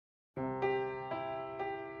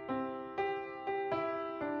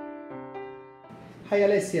Hi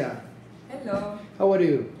Alessia, Hello, how are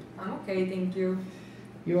you? I'm okay, thank you.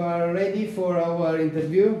 You are ready for our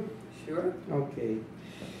interview? Sure. Okay,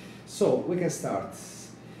 so we can start.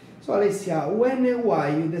 So Alessia, when and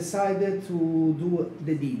why you decided to do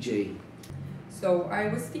the DJ? So I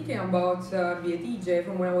was thinking about be a DJ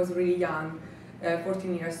from when I was really young,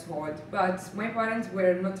 14 years old, but my parents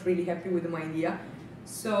were not really happy with my idea.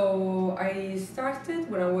 So I started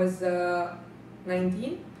when I was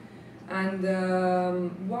 19, and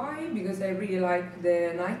why? Because I really like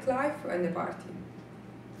the nightlife and the party.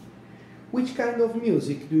 Which kind of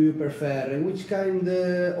music do you prefer and which kind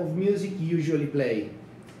of music you usually play?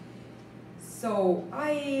 So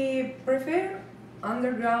I prefer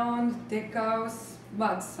underground, tech house,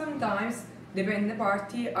 but sometimes, depending the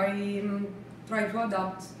party, I try to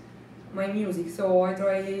adapt my music. So I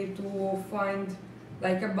try to find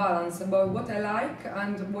like a balance about what I like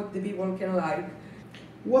and what the people can like.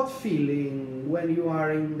 What feeling when you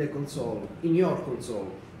are in the console, in your console?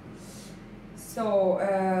 So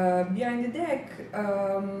behind the deck,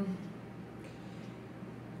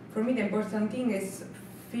 for me the important thing is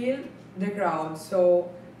feel the crowd.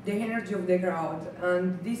 So the energy of the crowd,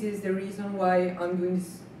 and this is the reason why I'm doing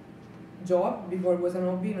this job. Before it was an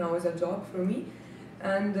hobby, now it's a job for me.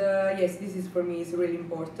 And yes, this is for me is really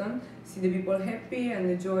important. See the people happy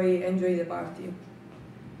and enjoy the party.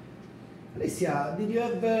 Alessia, did you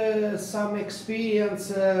have some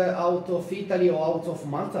experience out of Italy or out of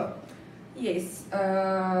Malta? Yes,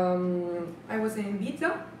 I was in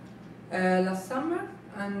Ibiza last summer,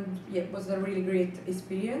 and yeah, it was a really great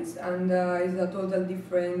experience, and it's a total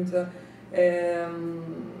different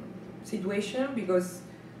situation because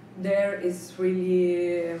there is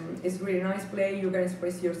really it's really nice play. You can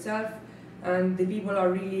express yourself, and the people are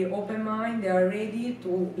really open mind. They are ready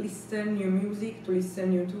to listen new music, to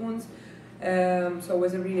listen new tunes. So it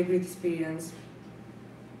was a really great experience.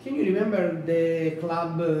 Can you remember the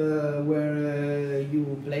club where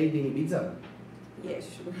you played in Ibiza? Yes,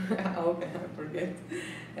 sure. How can I forget?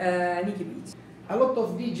 Nikki Beach. A lot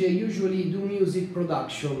of DJ usually do music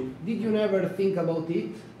production. Did you never think about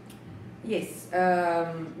it? Yes,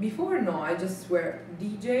 before no, I just were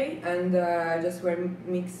DJ and just were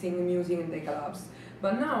mixing music in the clubs.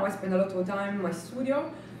 But now I spend a lot of time in my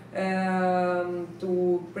studio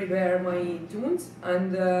to prepare my tunes,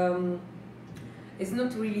 and it's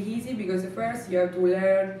not really easy because at first you have to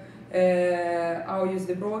learn how to use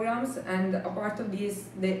the programs, and a part of this,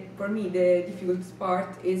 for me, the difficult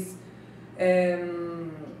part is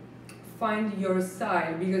find your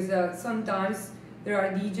style, because sometimes there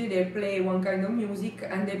are DJ, they play one kind of music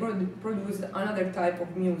and they produce another type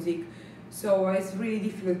of music. So it's really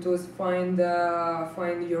difficult to find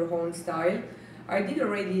your own style. I did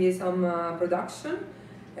already some production,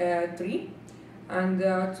 3, and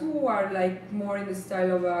 2 are like more in the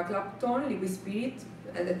style of Clapton, Liquid Spirit,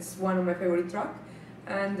 and that's one of my favorite tracks.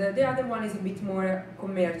 And the other one is a bit more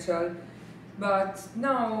commercial. But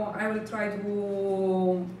now I will try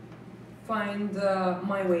to find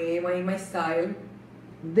my way, my style.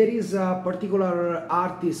 There is a particular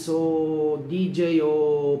artist or DJ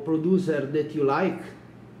or producer that you like?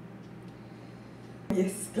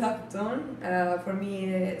 Yes, Clapton. For me,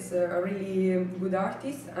 is a really good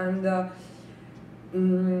artist, and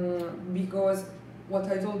because what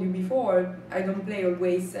I told you before, I don't play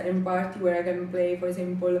always in party where I can play, for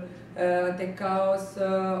example, tech house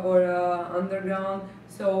or underground.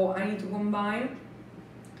 So I need to combine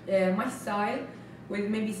my style with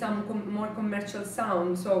maybe some more commercial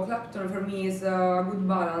sound. So Clapton for me is a good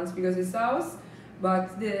balance because it's house,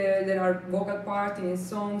 but there are vocal parts in his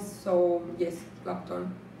songs. So yes,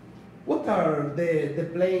 Clapton. What are the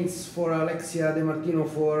plans for Alessia De Martino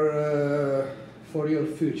for your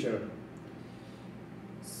future?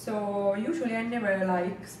 So usually I never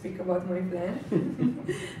like speak about my plan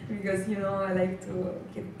because I like to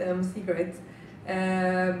keep them secret.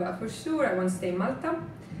 But for sure I want to stay in Malta.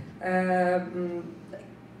 Like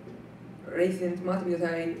resident Malta because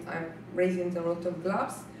I'm resident in a lot of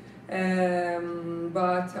clubs.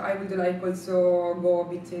 But I would like also go a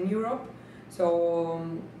bit in Europe. So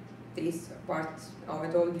this part, how I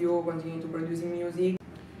told you, continue to producing music.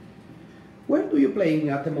 Where do you playing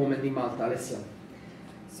at the moment in Malta, Alessia?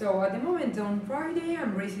 So at the moment on Friday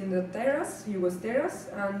I'm racing the Terrace, Hugo's Terrace,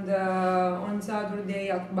 and on Saturday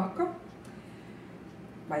at Bacco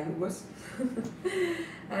by Hugo's.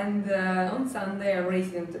 And on Sunday I'm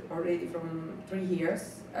racing already from 3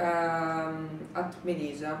 years at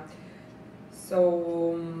Medesa.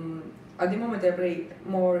 So at the moment I play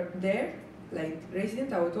more there, like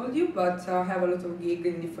resident, I told you, but I have a lot of gigs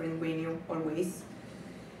in different venues always.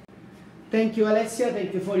 Thank you, Alessia.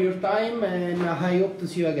 Thank you for your time, and I hope to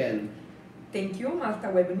see you again. Thank you,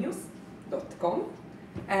 Maltawebnews.com.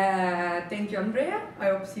 Thank you, Andrea. I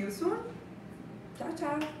hope to see you soon. Ciao,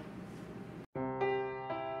 ciao.